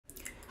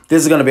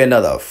This is going to be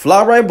another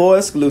Fly Right Boy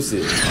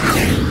exclusive.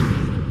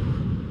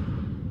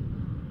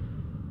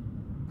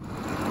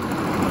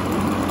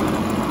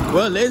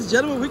 Well, ladies and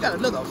gentlemen, we got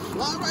another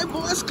Fly Right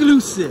Boy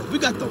exclusive. We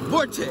got the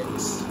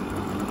Vortex.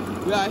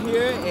 We out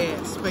here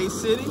at Space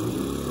City,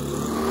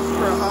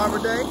 Pearl Harbor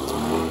Day.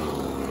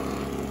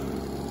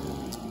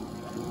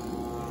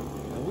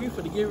 And we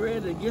finna get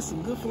ready to get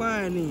some good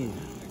flying in.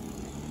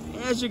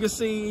 As you can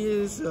see,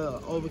 it's an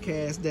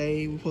overcast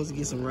day. We're supposed to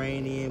get some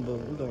rain in, but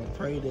we're gonna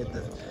pray that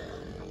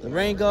the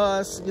rain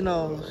gods, you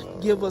know,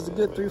 give us a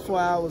good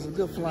 3-4 hours of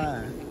good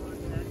flying.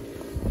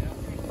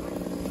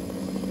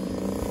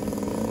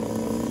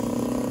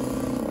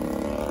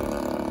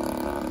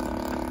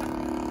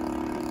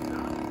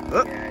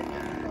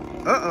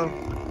 Uh-oh.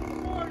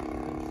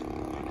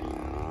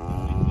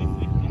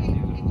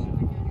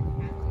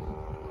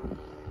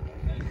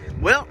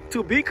 Well,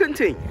 to be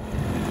continued.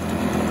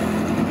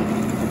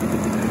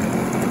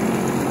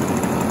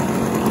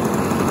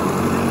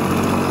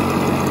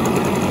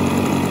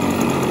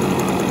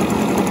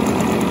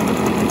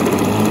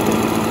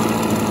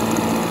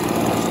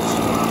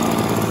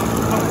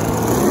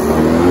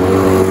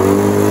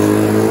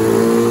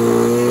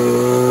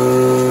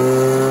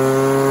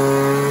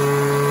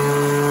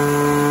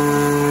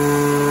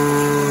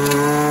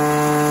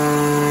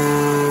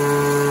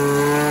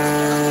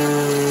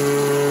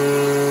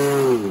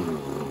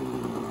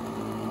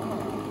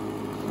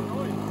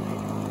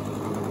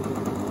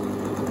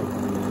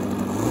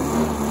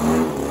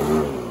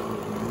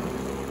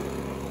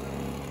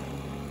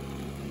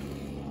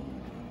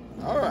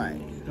 All right,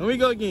 here we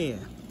go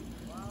again.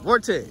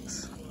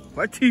 Vortex,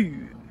 part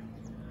 2.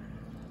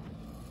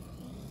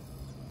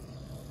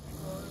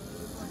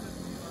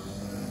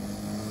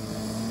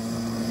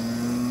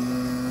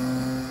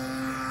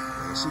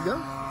 There she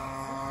go.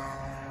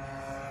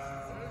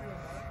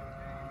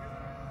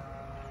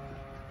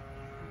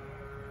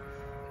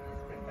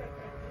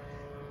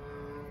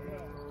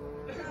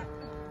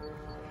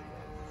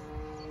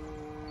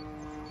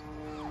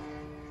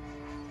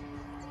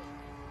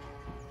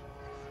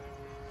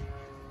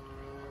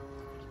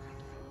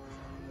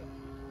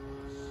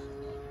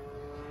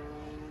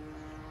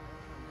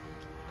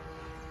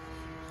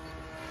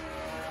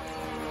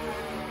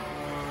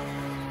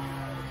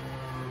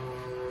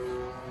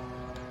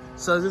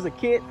 So is this a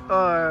kit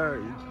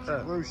or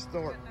Bruce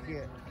Tharpe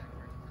kit.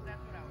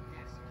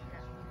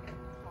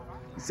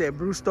 You said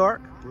Bruce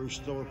Tharpe? Bruce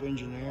Tharpe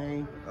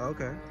Engineering.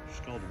 Okay.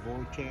 It's called the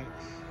Vortex.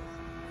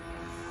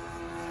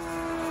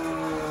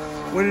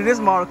 When did this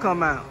model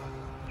come out?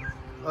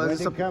 When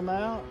did it come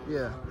out?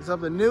 Yeah. Is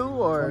something new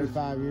or?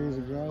 25 years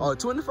ago. Oh,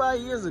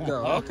 25 years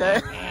ago. Okay.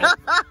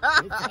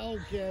 It's old,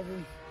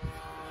 Kevin.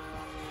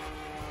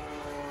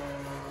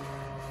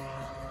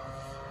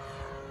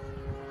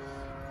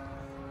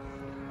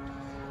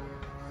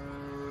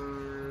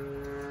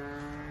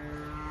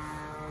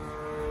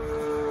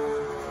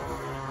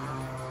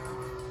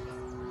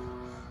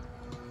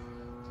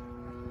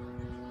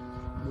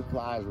 It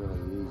flies really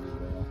easy,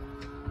 though.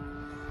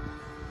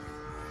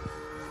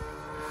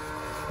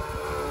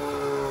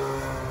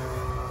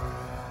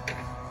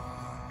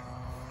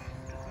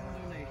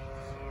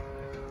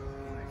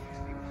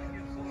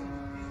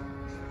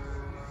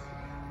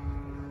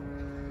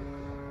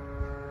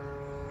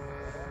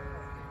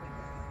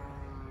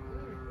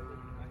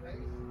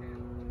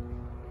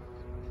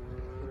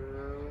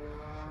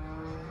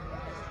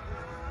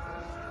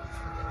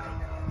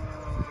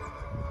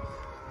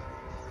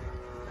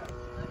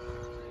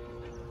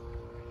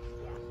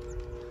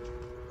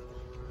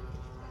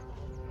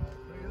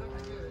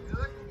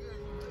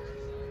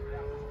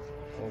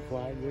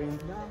 Fly green?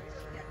 No.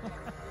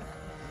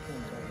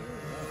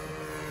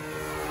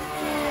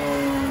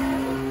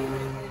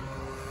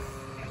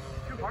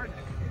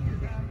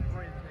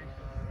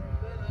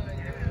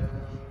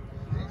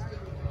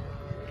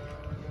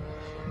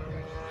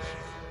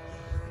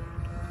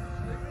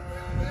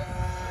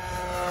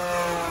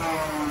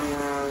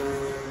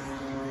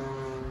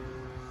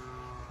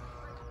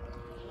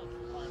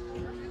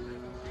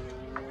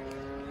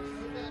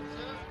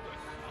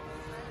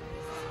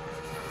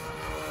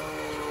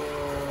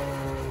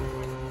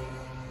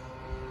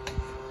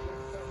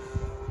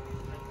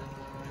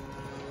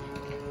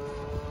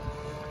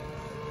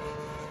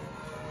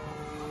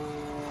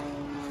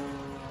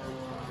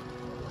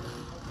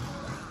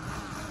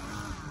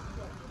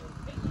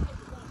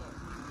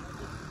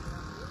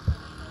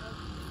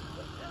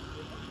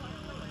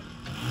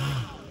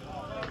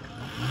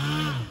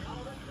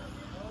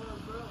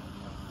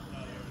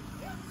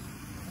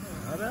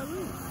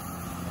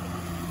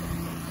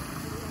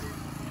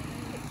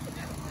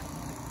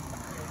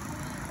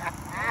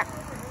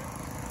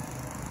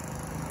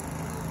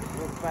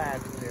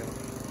 Fast still.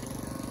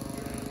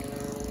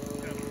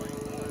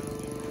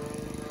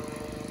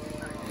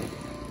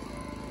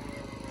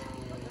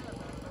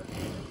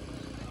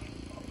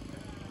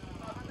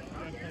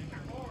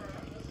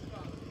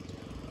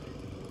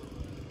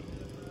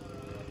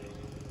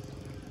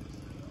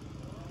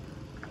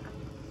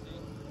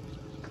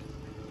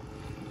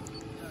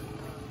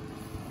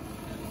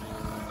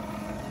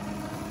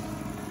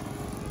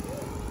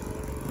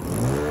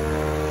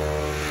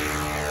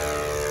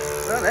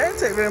 Well, that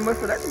didn't take very much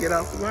for that to get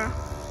off the ground.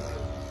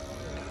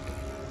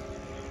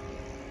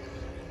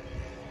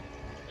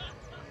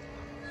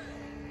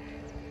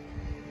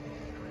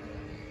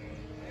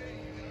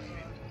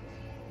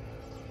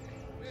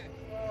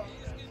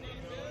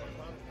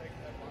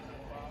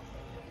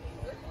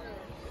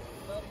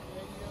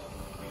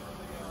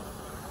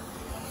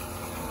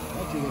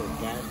 That's a little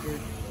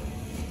bastard.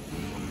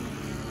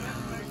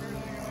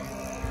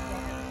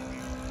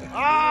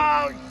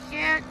 Oh,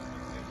 shit!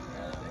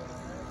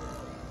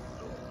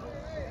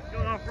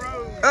 Going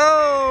off-road.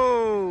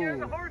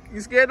 Oh! You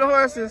scared the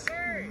horses?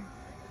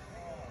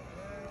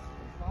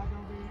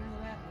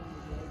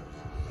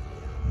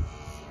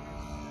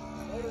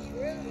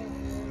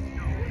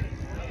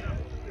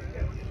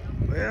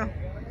 Well.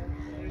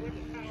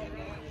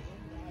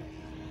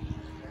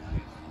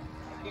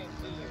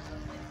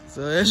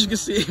 So as you can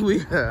see,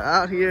 we are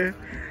out here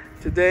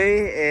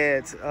today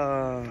at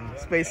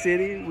Space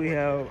City. We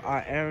have our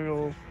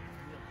annual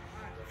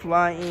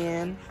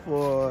fly-in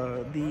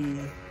for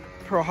the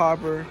Pearl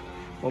Harbor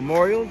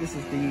Memorial. This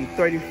is the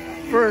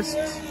 31st.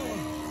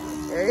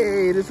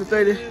 Hey, this is the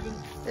 30.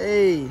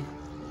 Hey,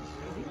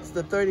 it's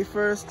the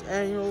 31st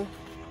annual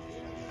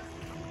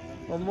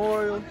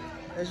memorial.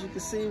 As you can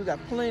see, we got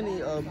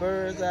plenty of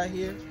birds out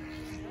here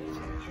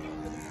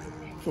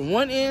from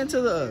one end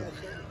to the other.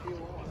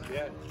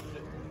 Yeah,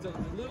 it's a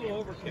little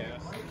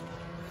overcast.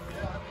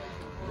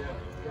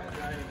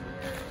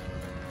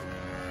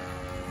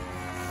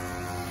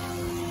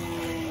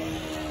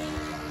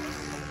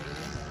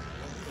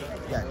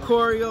 Got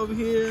Corey over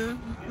here.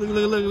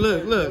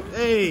 Look.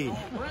 Hey,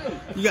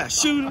 you got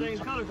Shooter.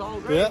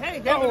 Yeah.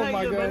 Hey, oh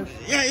my God.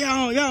 Yeah,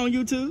 y'all on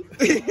YouTube.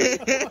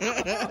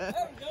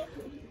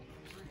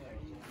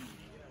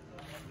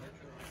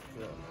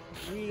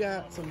 We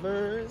got some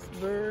birds,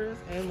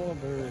 and more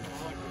birds.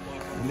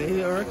 And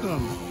they are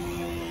coming.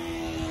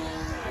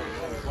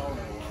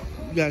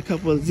 We got a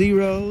couple of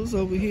zeros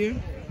over here.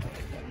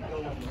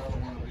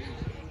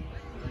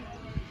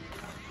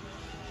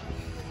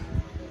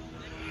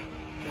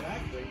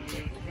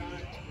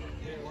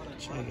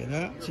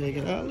 Check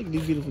it out. Look at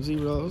these beautiful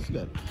zeros. We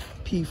got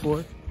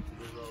P4.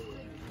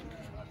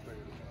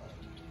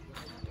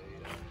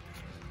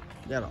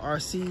 Got an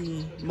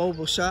RC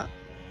mobile shop.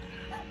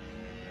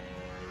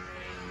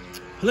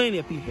 Plenty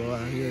of people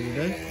out here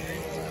today.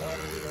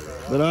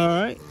 But all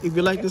right, if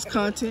you like this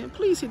content,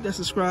 please hit that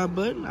subscribe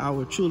button. I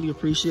would truly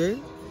appreciate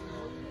it.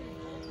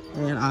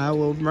 And I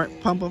will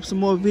pump up some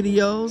more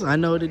videos. I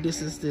know that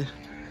this is the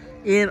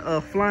end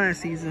of flying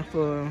season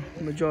for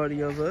the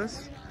majority of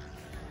us.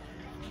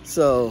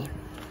 So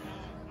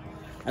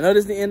I know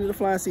this is the end of the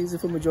flying season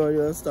for the majority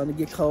of us. Starting to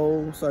get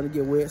cold, starting to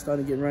get wet,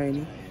 starting to get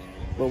rainy.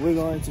 But we're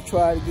going to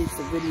try to get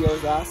some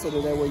videos out so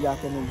that way y'all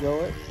can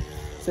enjoy it.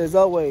 So as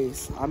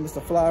always, I'm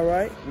Mr. Fly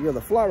Right. We are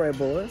the Fly Right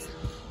Boys.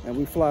 And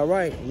we fly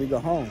right and we go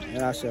home.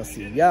 And I shall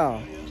see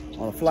y'all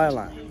on the fly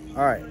line.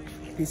 All right.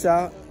 Peace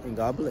out and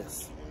God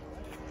bless.